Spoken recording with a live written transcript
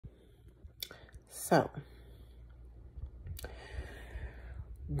So,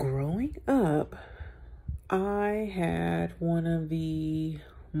 growing up, I had one of the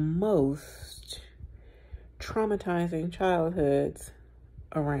most traumatizing childhoods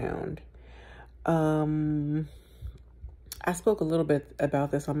around. I spoke a little bit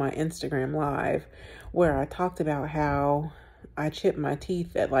about this on my Instagram live, where I talked about how I chipped my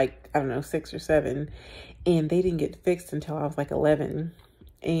teeth at like, I don't know, 6 or 7, and they didn't get fixed until I was like 11.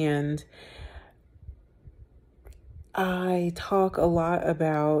 And I talk a lot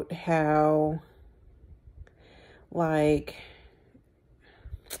about how, like,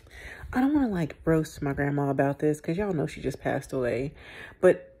 I don't want to like roast my grandma about this because y'all know she just passed away.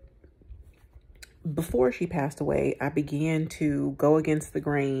 But before she passed away, I began to go against the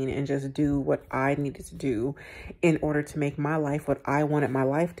grain and just do what I needed to do in order to make my life what I wanted my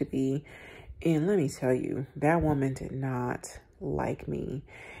life to be. And let me tell you, that woman did not like me.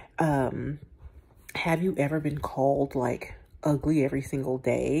 Have you ever been called like ugly every single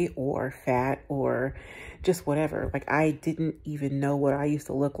day, or fat, or just whatever? Like, I didn't even know what I used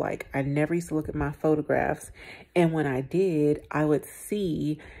to look like. I never used to look at my photographs. And when I did, I would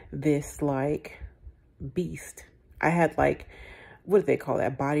see this like beast. I had like, what do they call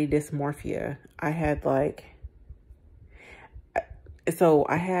that? Body dysmorphia. I had like, so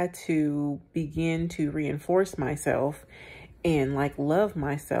I had to begin to reinforce myself and like love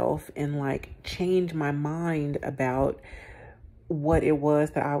myself and like change my mind about what it was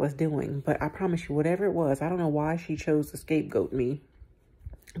that I was doing. But I promise you, whatever it was, I don't know why she chose to scapegoat me,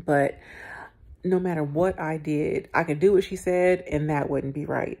 but no matter what I did, I could do what she said and that wouldn't be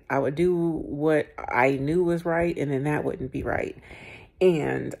right. I would do what I knew was right and then that wouldn't be right.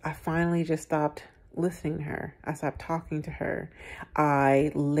 And I finally just stopped listening to her. I stopped talking to her.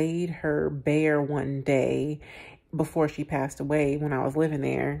 I laid her bare one day before she passed away when I was living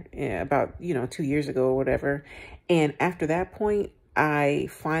there, about, 2 years ago or whatever. And after that point, I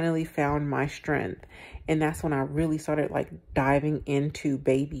finally found my strength. And that's when I really started like diving into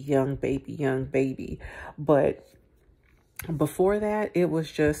baby, young baby. But before that, it was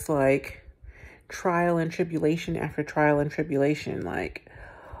just like trial and tribulation after trial and tribulation. Like,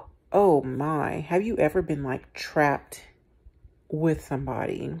 oh my, have you ever been like trapped with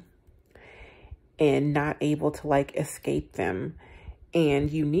somebody and not able to like escape them? And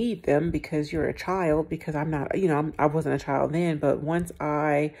you need them because you're a child, because I'm not, I wasn't a child then, but once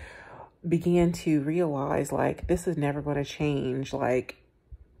I began to realize like, this is never going to change. Like,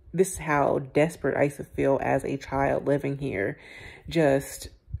 this is how desperate I used to feel as a child living here. Just,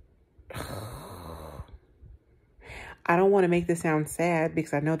 I don't want to make this sound sad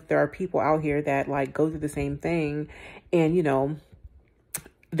because I know that there are people out here that like go through the same thing. And,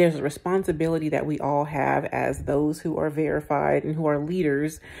 there's a responsibility that we all have as those who are verified and who are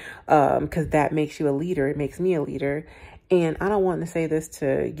leaders, because that makes you a leader. It makes me a leader. And I don't want to say this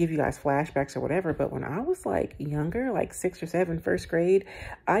to give you guys flashbacks or whatever, but when I was like younger, like 6 or 7, first grade,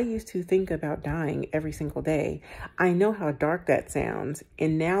 I used to think about dying every single day. I know how dark that sounds.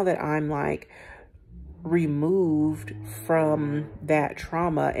 And now that I'm like removed from that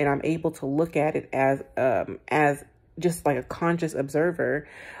trauma and I'm able to look at it as just like a conscious observer,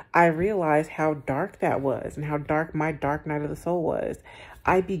 I realized how dark that was and how dark my dark night of the soul was.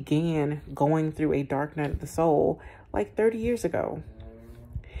 I began going through a dark night of the soul like 30 years ago.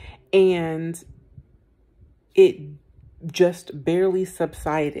 And it just barely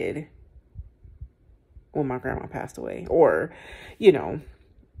subsided when my grandma passed away, or,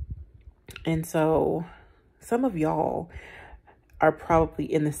 and so some of y'all are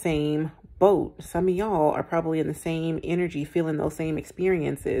probably in the same boat. Some of y'all are probably in the same energy, feeling those same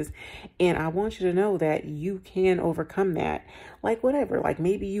experiences. And I want you to know that you can overcome that. Like, whatever, like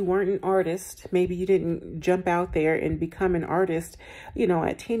maybe you weren't an artist. Maybe you didn't jump out there and become an artist,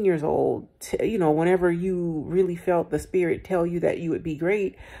 at 10 years old, whenever you really felt the spirit tell you that you would be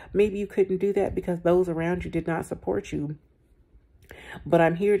great. Maybe you couldn't do that because those around you did not support you. But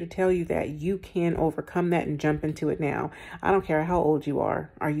I'm here to tell you that you can overcome that and jump into it now. I don't care how old you are.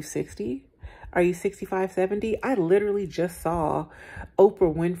 Are you 60? Are you 65, 70? I literally just saw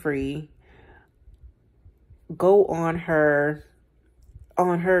Oprah Winfrey go on her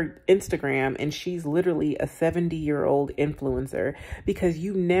Instagram, and she's literally a 70-year-old influencer, because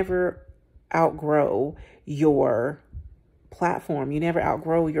you never outgrow your platform. You never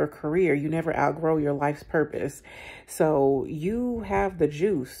outgrow your career. You never outgrow your life's purpose. So you have the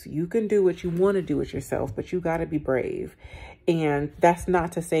juice. You can do what you want to do with yourself, but you got to be brave. And that's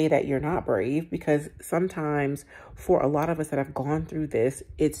not to say that you're not brave, because sometimes for a lot of us that have gone through this,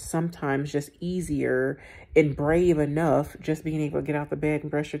 it's sometimes just easier and brave enough just being able to get out the bed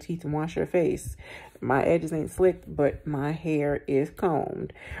and brush your teeth and wash your face. My edges ain't slicked, but my hair is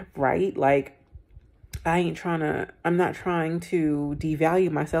combed, right? Like, I'm not trying to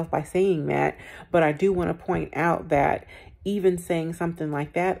devalue myself by saying that, but I do want to point out that even saying something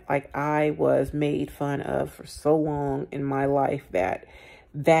like that, like, I was made fun of for so long in my life that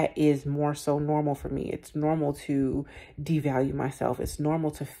is more so normal for me. It's normal to devalue myself. It's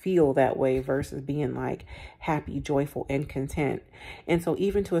normal to feel that way versus being like happy, joyful, and content. And so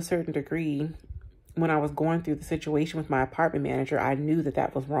even to a certain degree, when I was going through the situation with my apartment manager, I knew that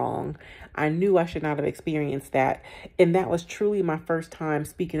that was wrong. I knew I should not have experienced that. And that was truly my first time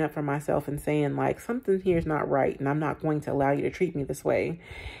speaking up for myself and saying, like, something here is not right, and I'm not going to allow you to treat me this way.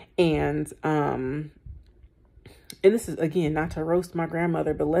 And this is, again, not to roast my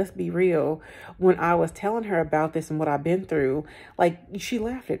grandmother, but let's be real. When I was telling her about this and what I've been through, like, she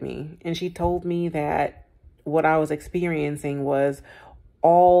laughed at me, and she told me that what I was experiencing was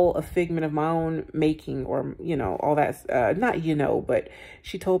all a figment of my own making, or, all that, but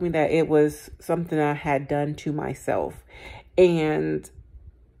she told me that it was something I had done to myself. And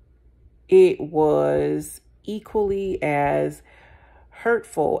it was equally as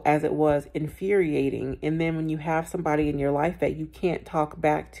hurtful as it was infuriating. And then when you have somebody in your life that you can't talk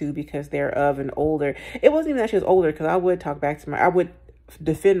back to because they're of an older, it wasn't even that she was older, because I would talk back to I would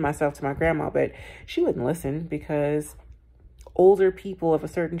defend myself to my grandma, but she wouldn't listen, because older people of a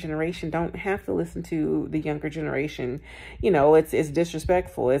certain generation don't have to listen to the younger generation. It's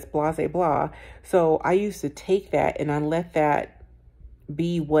disrespectful. It's blah, blah, blah. So I used to take that, and I let that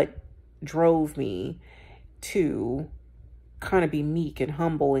be what drove me to kind of be meek and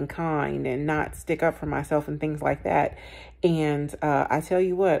humble and kind and not stick up for myself and things like that. And I tell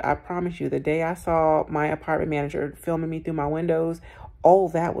you what, I promise you, the day I saw my apartment manager filming me through my windows, all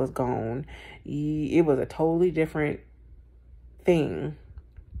that was gone. It was a totally different thing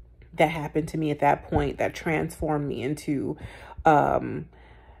that happened to me at that point that transformed me into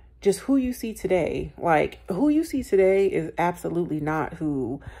just who you see today. Like, who you see today is absolutely not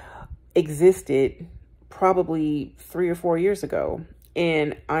who existed probably 3 or 4 years ago.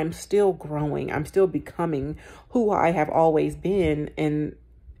 And I'm still growing. I'm still becoming who I have always been. And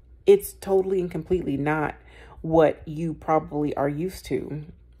it's totally and completely not what you probably are used to.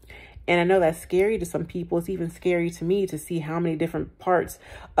 And I know that's scary to some people. It's even scary to me to see how many different parts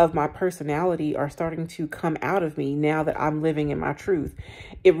of my personality are starting to come out of me now that I'm living in my truth.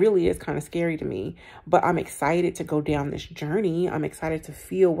 It really is kind of scary to me, but I'm excited to go down this journey. I'm excited to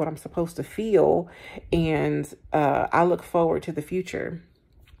feel what I'm supposed to feel. And I look forward to the future.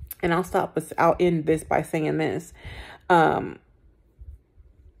 And I'll end this by saying this.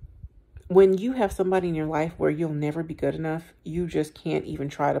 When you have somebody in your life where you'll never be good enough, you just can't even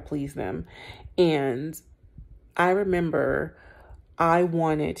try to please them. And I remember I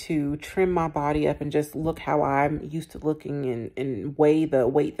wanted to trim my body up and just look how I'm used to looking, and weigh the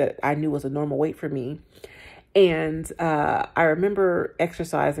weight that I knew was a normal weight for me. And I remember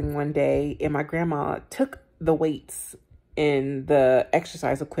exercising one day, and my grandma took the weights and the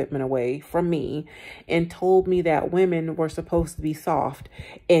exercise equipment away from me and told me that women were supposed to be soft,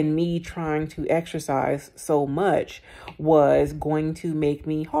 and me trying to exercise so much was going to make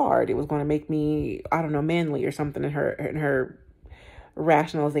me hard. It was going to make me, I don't know, manly or something in her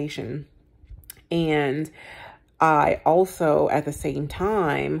rationalization. And I also, at the same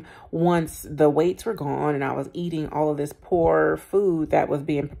time, once the weights were gone and I was eating all of this poor food that was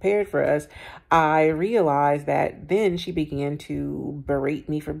being prepared for us, I realized that then she began to berate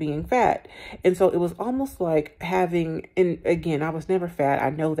me for being fat. And so it was almost like having, and again, I was never fat.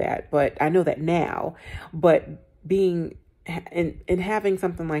 I know that, but I know that now, but being and having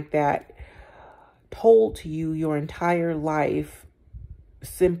something like that told to you your entire life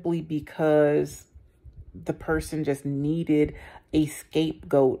simply because the person just needed a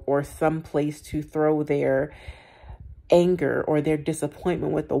scapegoat or some place to throw their anger or their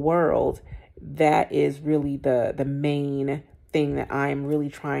disappointment with the world. That is really the main thing that I'm really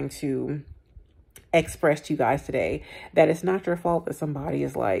trying to express to you guys today. That it's not your fault that somebody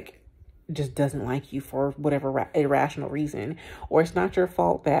is like, just doesn't like you for whatever irrational reason. Or it's not your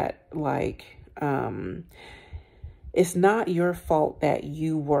fault that it's not your fault that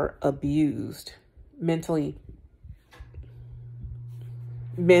you were abused mentally,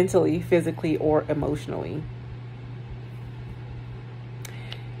 physically, or emotionally.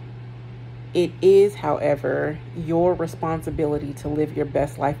 It is, however, your responsibility to live your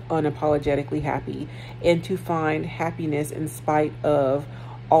best life unapologetically happy and to find happiness in spite of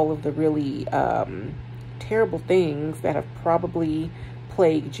all of the really terrible things that have probably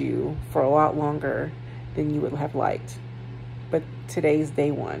plagued you for a lot longer than you would have liked. But today's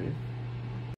day one.